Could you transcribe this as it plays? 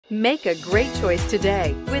Make a great choice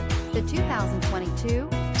today with the 2022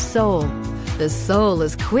 Soul. The Soul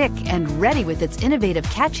is quick and ready with its innovative,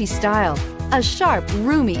 catchy style, a sharp,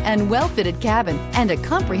 roomy, and well-fitted cabin, and a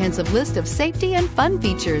comprehensive list of safety and fun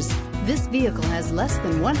features. This vehicle has less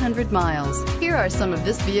than 100 miles. Here are some of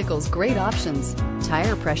this vehicle's great options: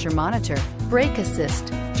 tire pressure monitor, brake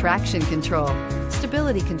assist, traction control,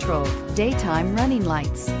 stability control, daytime running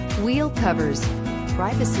lights, wheel covers,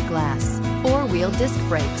 privacy glass, four-wheel disc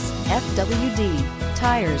brakes, FWD,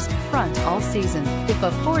 tires, front all season. If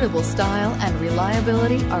affordable style and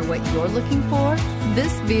reliability are what you're looking for,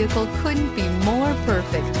 this vehicle couldn't be more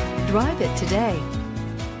perfect. Drive it today.